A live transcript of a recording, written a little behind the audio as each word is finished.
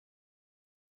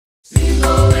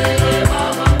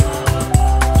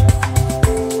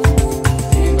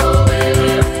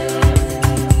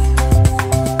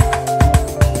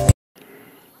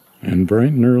And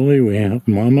bright and early we have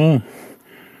Mama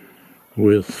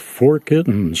with 4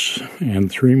 kittens and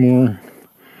 3 more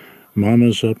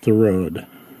mamas up the road.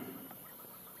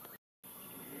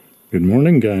 Good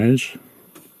morning, guys.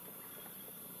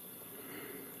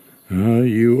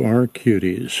 You are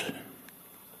cuties.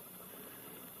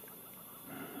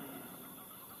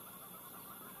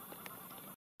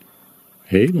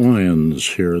 Eight lions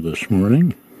here this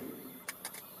morning.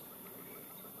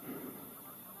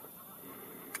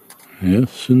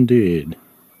 Yes, indeed.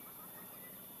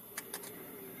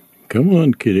 Come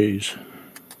on, kitties.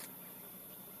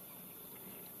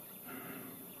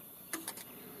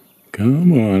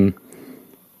 Come on.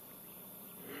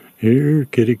 Here,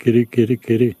 kitty, kitty, kitty,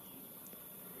 kitty.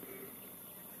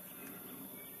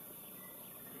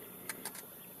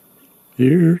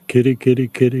 Here, kitty, kitty,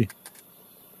 kitty.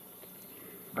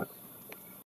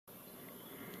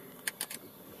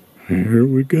 Here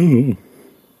we go.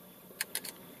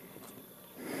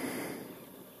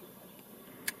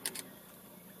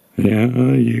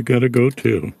 Yeah, you gotta go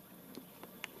too.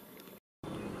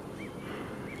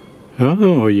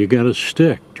 Oh, you got a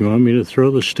stick. Do you want me to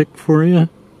throw the stick for you?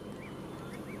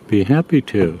 Be happy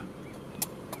to.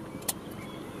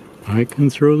 I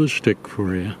can throw the stick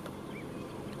for you.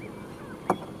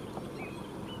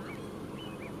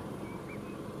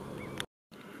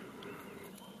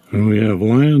 And we have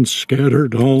lions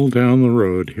scattered all down the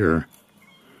road here.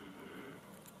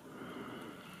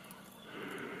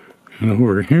 And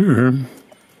over here,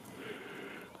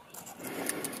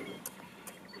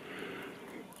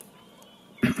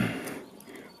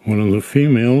 one of the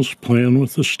females playing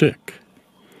with the stick.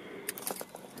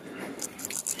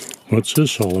 What's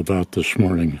this all about this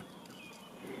morning?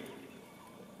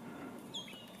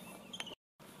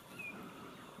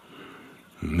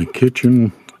 And the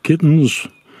kittens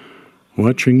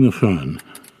watching the fun.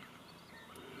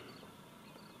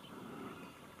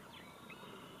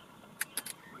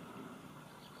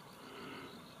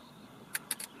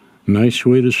 Nice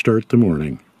way to start the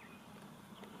morning.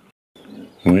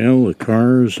 Well, the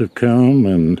cars have come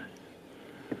and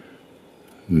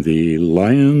the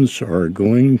lions are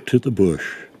going to the bush.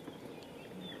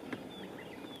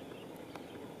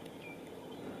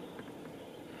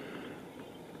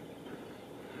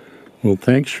 Well,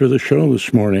 thanks for the show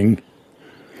this morning,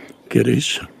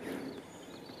 kitties.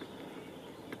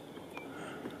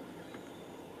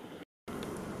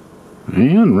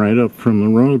 And right up from the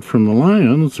road from the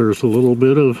lions, there's a little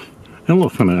bit of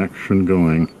elephant action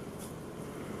going.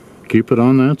 Keep it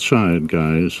on that side,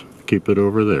 guys. Keep it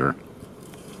over there.